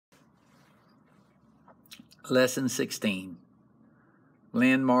Lesson 16,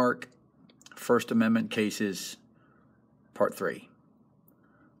 Landmark First Amendment Cases, Part 3.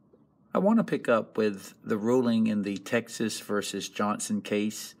 I want to pick up with the ruling in the Texas versus Johnson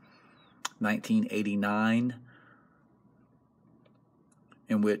case, 1989,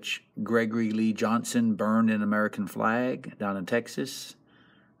 in which Gregory Lee Johnson burned an American flag down in Texas.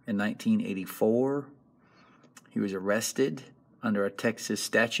 In 1984, he was arrested under a Texas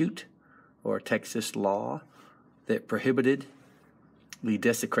statute or a Texas law that prohibited the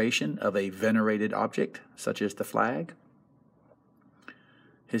desecration of a venerated object, such as the flag.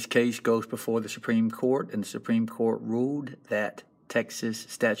 His case goes before the Supreme Court, and the Supreme Court ruled that Texas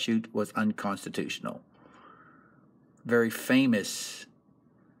statute was unconstitutional. Very famous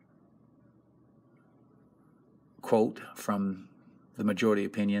quote from the majority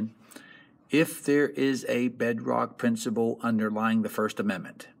opinion: if there is a bedrock principle underlying the First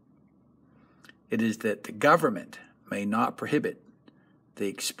Amendment, it is that the government may not prohibit the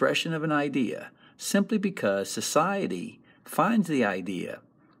expression of an idea simply because society finds the idea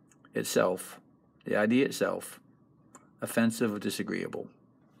itself, offensive or disagreeable.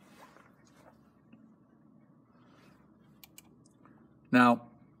 Now,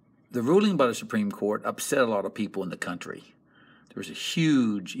 the ruling by the Supreme Court upset a lot of people in the country. There was a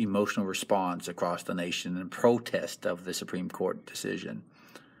huge emotional response across the nation in protest of the Supreme Court decision.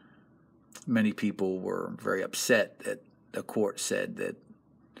 Many people were very upset that the court said that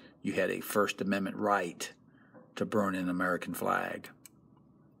you had a First Amendment right to burn an American flag.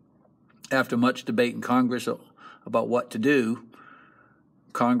 After much debate in Congress about what to do,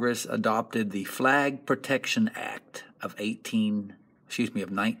 Congress adopted the Flag Protection Act of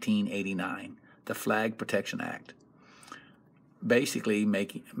 1989, the Flag Protection Act, basically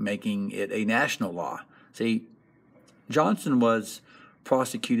making it a national law. See, Johnson was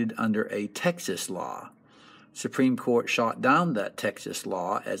prosecuted under a Texas law. Supreme Court shot down that Texas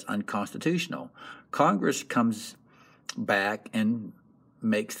law as unconstitutional. Congress comes back and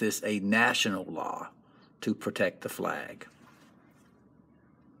makes this a national law to protect the flag.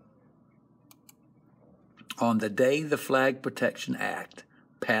 On the day the Flag Protection Act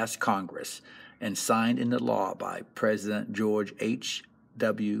passed Congress and signed into law by President George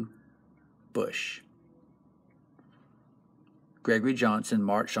H.W. Bush, Gregory Johnson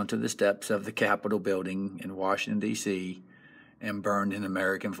marched onto the steps of the Capitol building in Washington, D.C., and burned an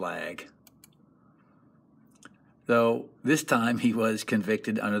American flag. Though this time he was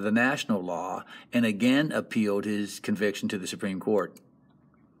convicted under the national law and again appealed his conviction to the Supreme Court.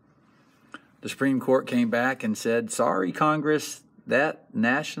 The Supreme Court came back and said, sorry, Congress, that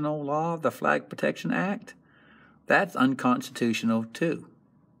national law, the Flag Protection Act, that's unconstitutional too.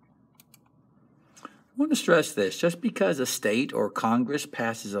 I want to stress this: just because a state or Congress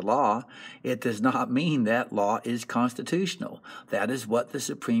passes a law, it does not mean that law is constitutional. That is what the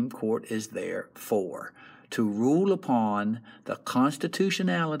Supreme Court is there for, to rule upon the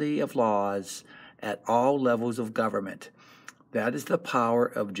constitutionality of laws at all levels of government. That is the power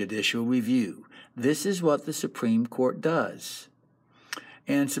of judicial review. This is what the Supreme Court does.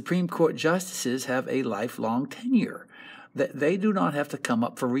 And Supreme Court justices have a lifelong tenure. They do not have to come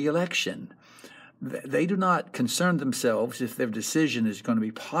up for re-election. They do not concern themselves if their decision is going to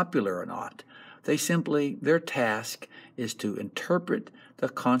be popular or not. Their task is to interpret the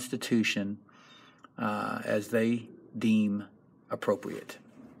Constitution as they deem appropriate.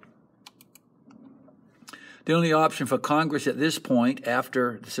 The only option for Congress at this point,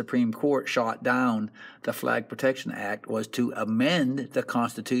 after the Supreme Court shot down the Flag Protection Act, was to amend the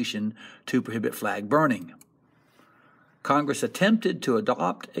Constitution to prohibit flag burning. Congress attempted to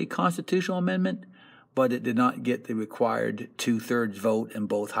adopt a constitutional amendment, but it did not get the required 2/3 vote in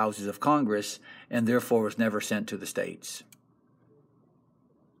both houses of Congress, and therefore was never sent to the states.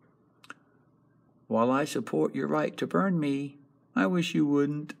 While I support your right to burn me, I wish you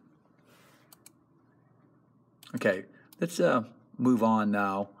wouldn't. Okay, let's move on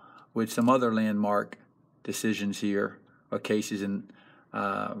now with some other landmark decisions here, or cases in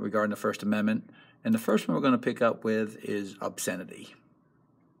regarding the First Amendment. And the first one we're going to pick up with is obscenity.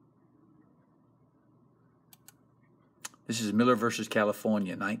 This is Miller versus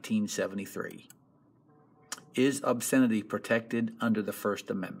California, 1973. Is obscenity protected under the First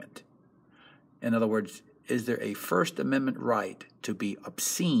Amendment? In other words, is there a First Amendment right to be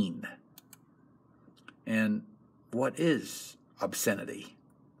obscene? And what is obscenity?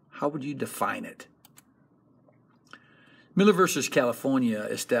 How would you define it? Miller versus California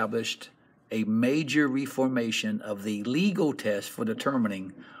established a major reformation of the legal test for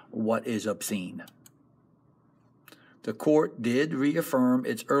determining what is obscene. The court did reaffirm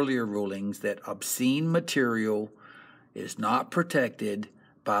its earlier rulings that obscene material is not protected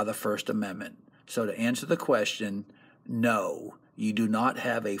by the First Amendment. So to answer the question, no, you do not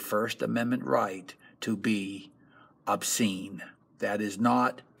have a First Amendment right to be obscene. That is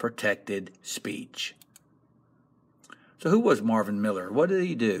not protected speech. So who was Marvin Miller? What did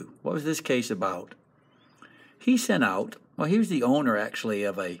he do? What was this case about? He sent out, well, he was the owner actually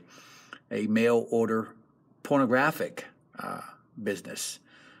of a mail order pornographic business.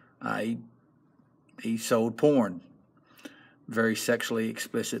 He sold porn, very sexually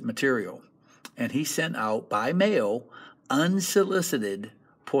explicit material. And he sent out by mail unsolicited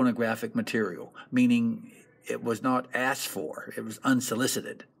pornographic material, meaning it was not asked for, it was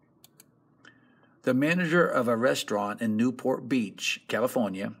unsolicited. The manager of a restaurant in Newport Beach,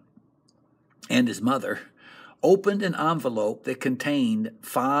 California, and his mother opened an envelope that contained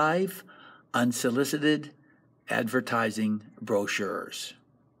 5 unsolicited advertising brochures.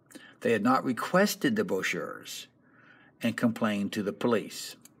 They had not requested the brochures and complained to the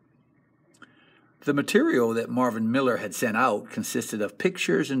police. The material that Marvin Miller had sent out consisted of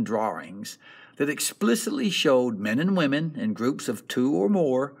pictures and drawings that explicitly showed men and women in groups of 2 or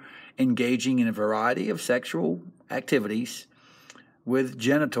more engaging in a variety of sexual activities with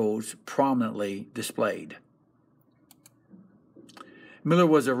genitals prominently displayed. Miller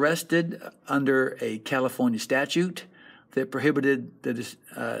was arrested under a California statute that prohibited the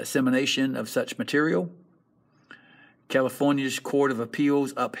dissemination of such material. California's Court of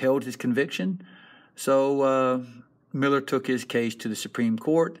Appeals upheld his conviction, so Miller took his case to the Supreme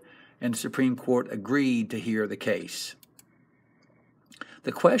Court, and the Supreme Court agreed to hear the case.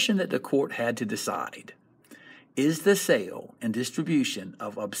 The question that the court had to decide: is the sale and distribution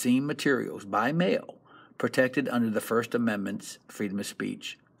of obscene materials by mail protected under the First Amendment's Freedom of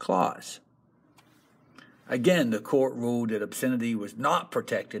Speech clause? Again, the court ruled that obscenity was not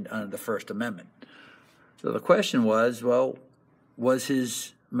protected under the First Amendment. So the question was, well, was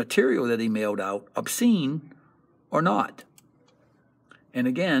his material that he mailed out obscene or not? And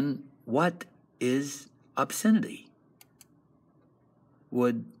again, what is obscenity?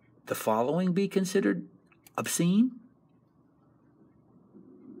 Would the following be considered obscene?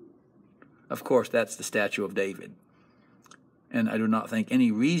 Of course, that's the statue of David. And I do not think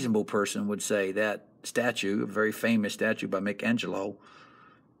any reasonable person would say that statue, a very famous statue by Michelangelo,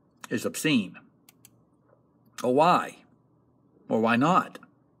 is obscene. Or why? Or why not?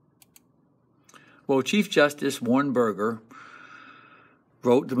 Well, Chief Justice Warren Burger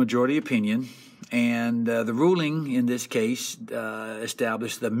wrote the majority opinion, and the ruling in this case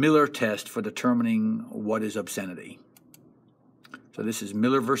established the Miller test for determining what is obscenity. So this is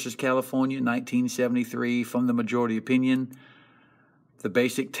Miller versus California, 1973, from the majority opinion. The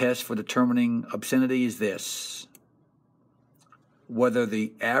basic test for determining obscenity is this: whether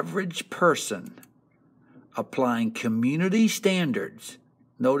the average person applying community standards,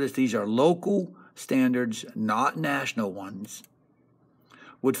 notice these are local standards, not national ones,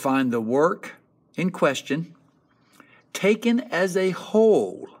 would find the work in question, taken as a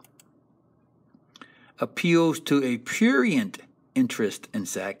whole, appeals to a prurient interest in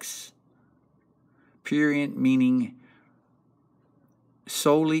sex. Prurient meaning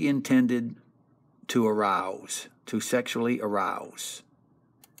solely intended to arouse, to sexually arouse.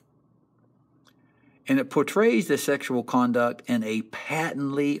 And it portrays the sexual conduct in a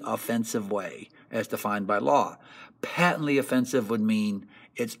patently offensive way, as defined by law. Patently offensive would mean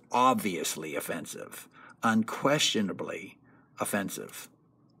it's obviously offensive, unquestionably offensive.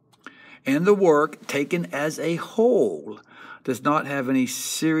 And the work, taken as a whole, does not have any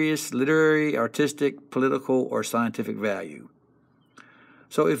serious literary, artistic, political, or scientific value.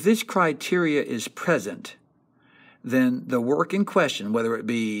 So if this criteria is present, then the work in question, whether it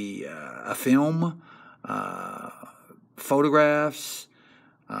be a film, photographs,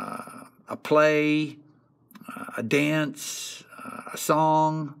 a play, a dance, a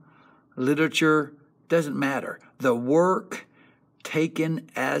song, literature, doesn't matter. The work taken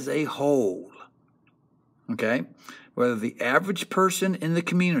as a whole, okay? Whether the average person in the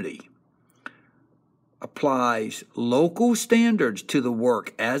community applies local standards to the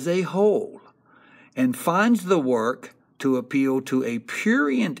work as a whole and finds the work to appeal to a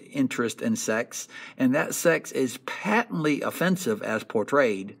prurient interest in sex, and that sex is patently offensive as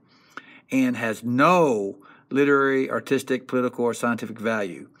portrayed and has no literary, artistic, political, or scientific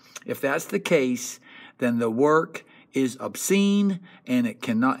value. If that's the case, then the work is obscene and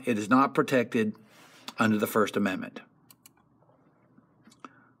it is not protected under the First Amendment.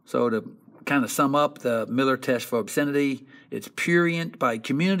 So to kind of sum up the Miller test for obscenity. It's prurient by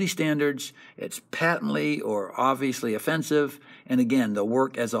community standards. It's patently or obviously offensive. And again, the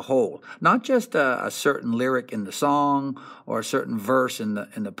work as a whole, not just a certain lyric in the song or a certain verse in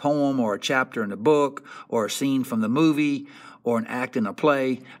the poem or a chapter in the book or a scene from the movie or an act in a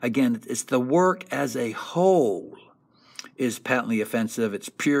play. Again, it's the work as a whole is patently offensive. It's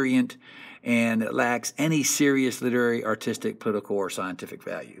prurient, and it lacks any serious literary, artistic, political, or scientific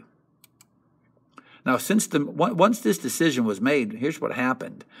value. Now, once this decision was made, here's what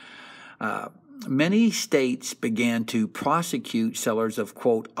happened. Many states began to prosecute sellers of,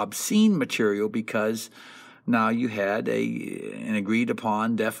 quote, obscene material because now you had an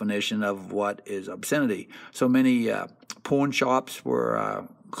agreed-upon definition of what is obscenity. So many pawn shops were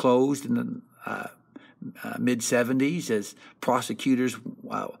closed in the mid-'70s as prosecutors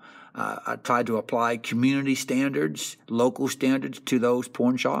tried to apply community standards, local standards to those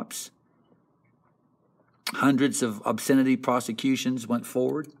pawn shops. Hundreds of obscenity prosecutions went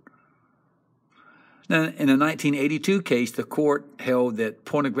forward. Now, in a 1982 case, the court held that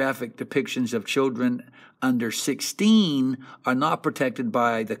pornographic depictions of children under 16 are not protected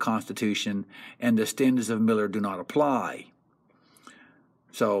by the Constitution, and the standards of Miller do not apply.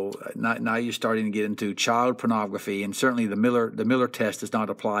 So now you're starting to get into child pornography, and certainly the Miller test does not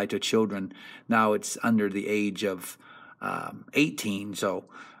apply to children. Now it's under the age of 18. So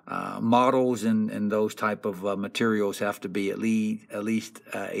models and those type of materials have to be at least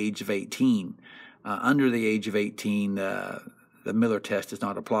age of 18. Under the age of 18, the Miller test does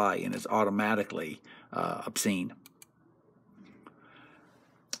not apply, and it's automatically obscene.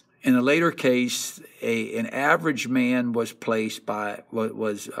 In a later case, an average man was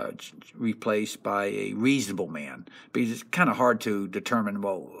replaced by a reasonable man, because it's kind of hard to determine,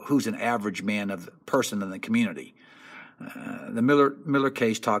 well, who's an average man of the person in the community. The Miller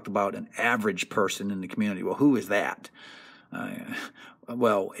case talked about an average person in the community. Well, who is that?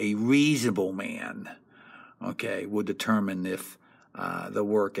 Well, a reasonable man, okay, would determine if the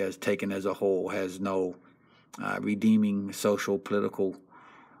work as taken as a whole has no redeeming social, political,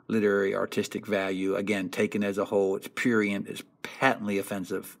 literary, artistic value. Again, taken as a whole, it's prurient, it's patently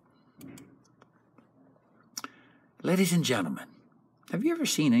offensive. Ladies and gentlemen, have you ever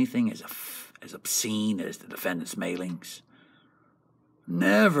seen anything as obscene as the defendant's mailings?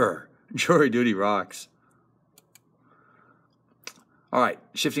 Never. Jury duty rocks. All right,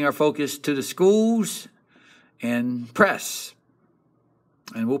 shifting our focus to the schools and press.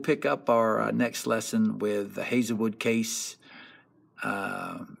 And we'll pick up our next lesson with the Hazelwood case,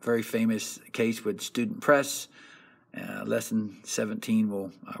 very famous case with student press. Lesson 17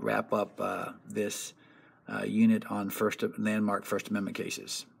 will wrap up this unit on landmark First Amendment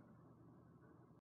cases.